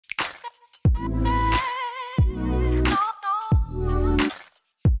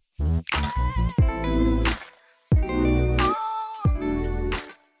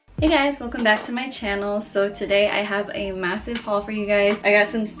Hey guys, welcome back to my channel. So today I have a massive haul for you guys. I got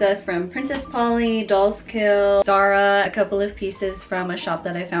some stuff from Princess Polly, Dolls Kill, Zara, a couple of pieces from a shop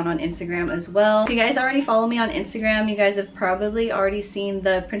that I found on Instagram as well. If you guys already follow me on Instagram, you guys have probably already seen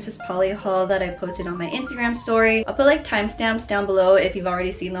the Princess Polly haul that I posted on my Instagram story. I'll put like timestamps down below if you've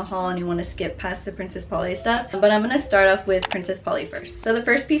already seen the haul and you want to skip past the Princess Polly stuff. But I'm going to start off with Princess Polly first. So the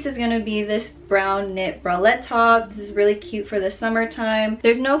first piece is going to be this brown knit bralette top. This is really cute for the summertime.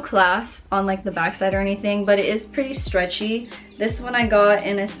 There's no clasp on like the backside or anything, but it is pretty stretchy. This one I got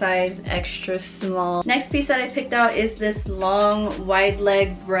in a size extra small. Next piece that I picked out is this long wide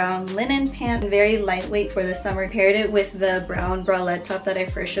leg brown linen pant, very lightweight for the summer. Paired it with the brown bralette top that I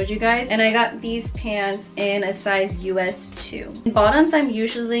first showed you guys, and I got these pants in a size US 2. In bottoms I'm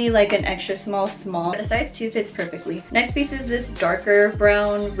usually like an extra small, but a size 2 fits perfectly. Next piece is this darker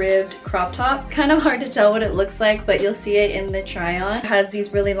brown ribbed crop top. Kind of hard to tell what it looks like, but you'll see it in the try on. It has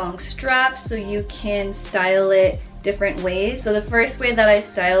these really long straps so you can style it different ways. So the first way that I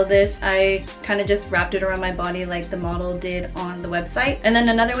styled this, I kind of just wrapped it around my body like the model did on the website. And then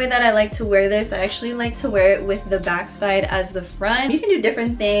another way that I like to wear this, I actually like to wear it with the back side as the front. You can do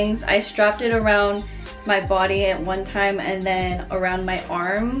different things. I strapped it around my body at one time and then around my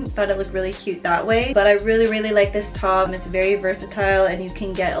arm. Thought it looked really cute that way. But I really like this top. It's very versatile and you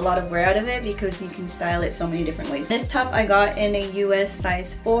can get a lot of wear out of it because you can style it so many different ways. This top I got in a US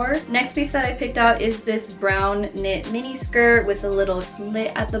size 4. Next piece that I picked out is this brown knit mini skirt with a little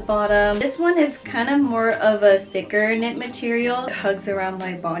slit at the bottom. This one is kind of more of a thicker knit material. It hugs around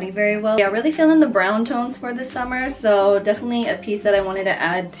my body very well. Yeah, really feeling the brown tones for the summer, so definitely a piece that I wanted to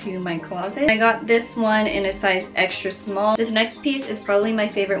add to my closet. I got this one in a size extra small. This next piece is probably my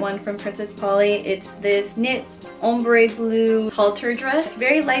favorite one from Princess Polly. It's this knit ombre blue halter dress. It's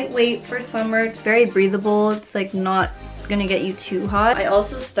very lightweight for summer. It's very breathable. It's like not gonna get you too hot. I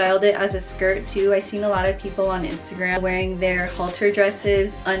also styled it as a skirt too. I've seen a lot of people on Instagram wearing their halter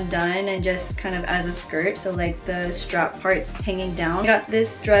dresses undone and just kind of as a skirt, so like the strap parts hanging down. I got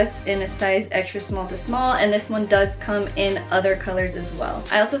this dress in a size extra small to small, and this one does come in other colors as well.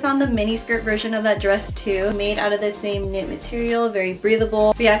 I also found the mini skirt version of that dress too, made out of the same knit material, very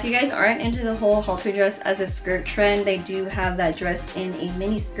breathable. But yeah, if you guys aren't into the whole halter dress as a skirt trend, they do have that dress in a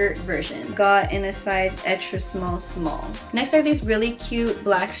mini skirt version. Got in a size extra small. Next are these really cute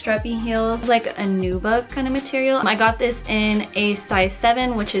black strappy heels, like a nubuck kind of material. I got this in a size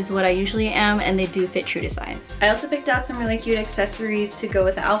 7, which is what I usually am, and they do fit true to size. I also picked out some really cute accessories to go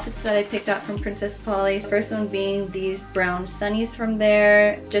with the outfits that I picked out from Princess Polly. First one being these brown sunnies from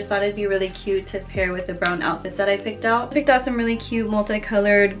there. Just thought it'd be really cute to pair with the brown outfits that I picked out. I picked out some really cute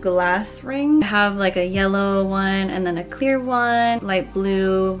multicolored glass rings. I have like a yellow one and then a clear one, light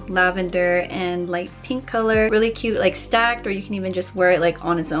blue, lavender, and light pink color. Really cute, like stacked, or you can even just wear it like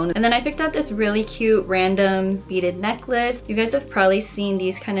on its own. And then I picked out this really cute random beaded necklace. You guys have probably seen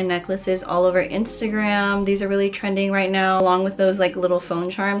these kind of necklaces all over Instagram. These are really trending right now, along with those like little phone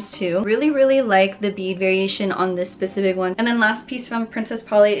charms too. Really like the bead variation on this specific one. And then last piece from Princess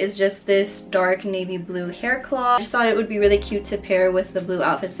Polly is just this dark navy blue hair claw. I just thought it would be really cute to pair with the blue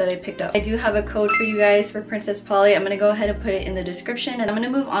outfits that I picked up. I do have a code for you guys for Princess Polly. I'm gonna go ahead and put it in the description, and I'm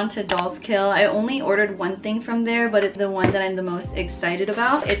gonna move on to Dolls Kill. I only ordered one thing from there, but it's the one that I'm the most excited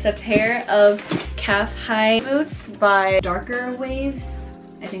about. It's a pair of calf high boots by Darker Waves.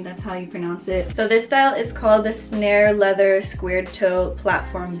 I think that's how you pronounce it. So this style is called the Snare Leather Squared Toe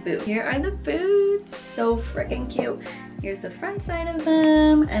Platform Boot. Here are the boots. So freaking cute. Here's the front side of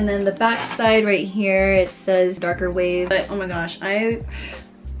them, and then the back side right here, it says Darker Wave. But oh my gosh, I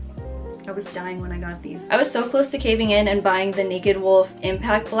was dying when I got these. I was so close to caving in and buying the Naked Wolf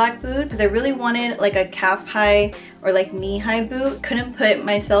Impact Black boot because I really wanted like a calf high or like knee high boot. Couldn't put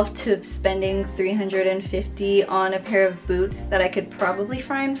myself to spending $350 on a pair of boots that I could probably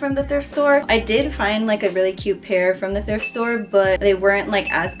find from the thrift store. I did find like a really cute pair from the thrift store, but they weren't like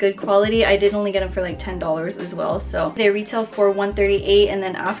as good quality. I did only get them for like $10 as well. So they retail for $138, and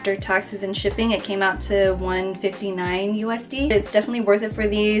then after taxes and shipping it came out to $159 USD. It's definitely worth it for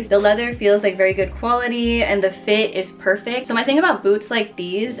these. The leather feels like very good quality and the fit is perfect. So my thing about boots like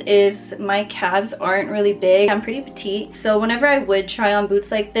these is my calves aren't really big. I'm pretty petite, so whenever I would try on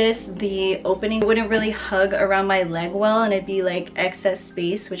boots like this, the opening wouldn't really hug around my leg well and it'd be like excess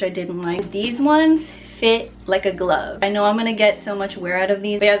space, which I didn't like. These ones fit like a glove. I know I'm gonna get so much wear out of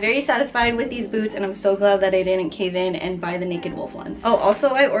these, but yeah, very satisfied with these boots, and I'm so glad that I didn't cave in and buy the Naked Wolf ones. Oh, also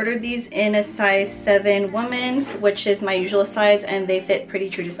I ordered these in a size 7 women's, which is my usual size, and they fit pretty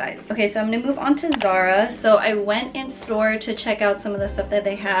true to size. Okay, so I'm gonna move on to Zara. So I went in store to check out some of the stuff that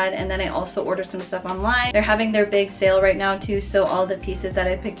they had, and then I also ordered some stuff online. They're having their big sale right now too, so all the pieces that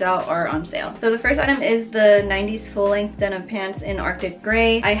I picked out are on sale. So the first item is the 90s full-length denim pants in Arctic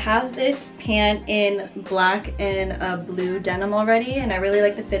Gray. I have this pant in black and blue denim already, and I really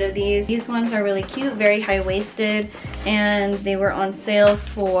like the fit of these. These ones are really cute, very high-waisted, and they were on sale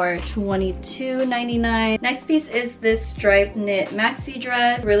for $22.99. Next piece is this striped knit maxi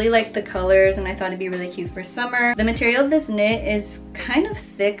dress. Really like the colors, and I thought it'd be really cute for summer. The material of this knit is kind of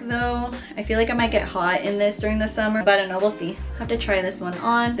thick though. I feel like I might get hot in this during the summer, but I don't know, we'll see. Have to try this one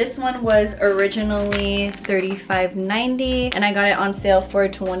on. This one was originally $35.90, and I got it on sale for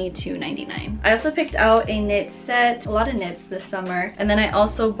 $22.99. I also picked out a knit set, a lot of knits this summer, and then I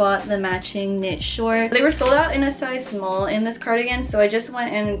also bought the matching knit shorts. They were sold out in a size small in this cardigan, so I just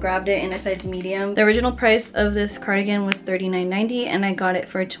went and grabbed it in a size medium. The original price of this cardigan was $39.90, and I got it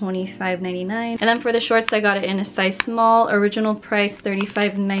for $25.99. And then for the shorts, I got it in a size small. Original price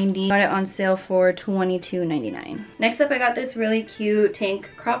 $35.90. Got it on sale for $22.99. Next up, I got this really cute tank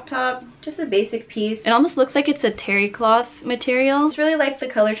crop top. Just a basic piece. It almost looks like it's a terry cloth material. I just really like the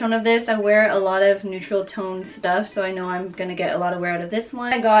color tone of this. I wear a lot of neutral tone stuff, so I know I'm gonna get a lot of wear out of this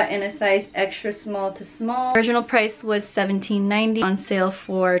one. I got in a size extra small to small. Original price was $17.90, on sale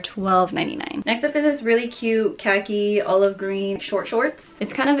for $12.99. Next up is this really cute khaki olive green shorts.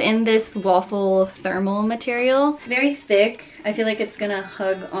 It's kind of in this waffle thermal material. Very thick. I feel like it's gonna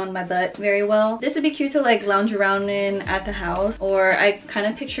hug on my butt very well. This would be cute to like lounge around in at the house, or I kind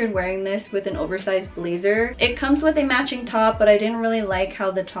of pictured wearing this with an oversized blazer. It comes with a matching top, but I didn't really like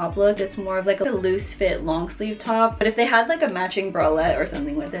how the top looked. It's more of like a loose fit long sleeve top, but if they had like a matching bralette or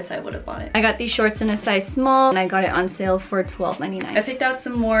something with this, I would have bought it. I got these shorts in a size small, and I got it on sale for $12.99. I picked out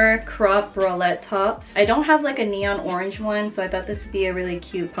some more crop bralette tops. I don't have like a neon orange one, so I thought this would be a really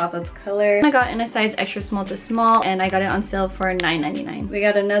cute pop-up color. I got in a size extra small to small, and I got it on sale for $9.99. We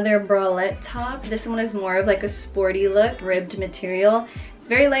got another bralette top. This one is more of like a sporty look, ribbed material. It's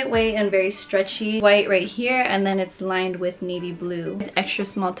very lightweight and very stretchy. White right here, and then it's lined with navy blue. It's extra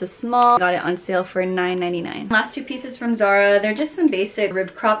small to small. Got it on sale for $9.99. Last two pieces from Zara. They're just some basic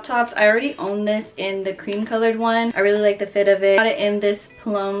ribbed crop tops. I already own this in the cream colored one. I really like the fit of it. Got it in this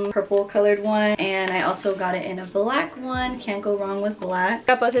plum purple colored one, and I also got it in a black one. Can't go wrong with black.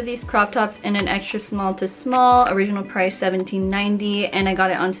 Got both of these crop tops in an extra small to small. Original price $17.90, and I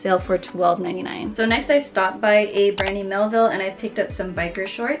got it on sale for $12.99. So next I stopped by a Brandy Melville, and I picked up some biker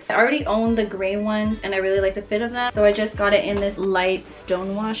shorts. I already own the gray ones, and I really like the fit of them, so I just got it in this light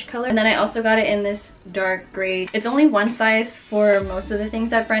stonewash color, and then I also got it in this dark gray. It's only one size for most of the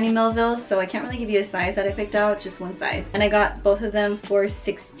things at Brandy Melville, so I can't really give you a size that I picked out. It's just one size, and I got both of them for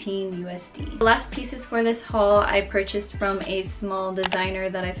 $16 USD. The last pieces for this haul I purchased from a small designer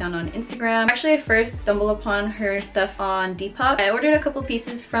that I found on Instagram. Actually, I first stumbled upon her stuff on Depop. I ordered a couple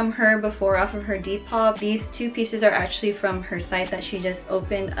pieces from her before off of her Depop. These two pieces are actually from her site that she just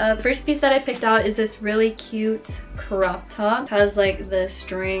opened up. The first piece that I picked out is this really cute crop top. It has like the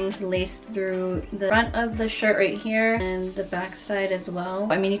strings laced through the front of the shirt right here and the back side as well.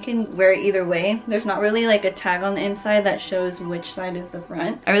 I mean, you can wear it either way. There's not really like a tag on the inside that shows which side is the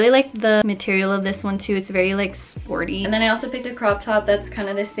front. I really like the material of this one too. It's very like sporty. And then I also picked a crop top that's kind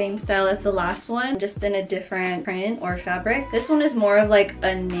of the same style as the last one, just in a different print or fabric. This one is more of like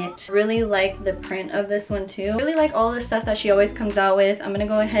a knit. Really like the print of this one too. Really like all the stuff that she always comes out with. I'm gonna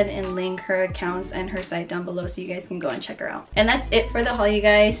go ahead and link her accounts and her site down below so you guys can go and check her out. And that's it for the haul, you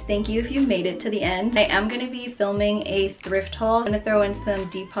guys. Thank you if you made it to the end. I am going to be filming a thrift haul. I'm going to throw in some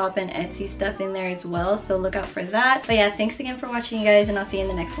Depop and Etsy stuff in there as well, so look out for that. But yeah, thanks again for watching, you guys, and I'll see you in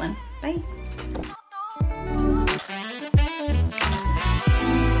the next one. Bye!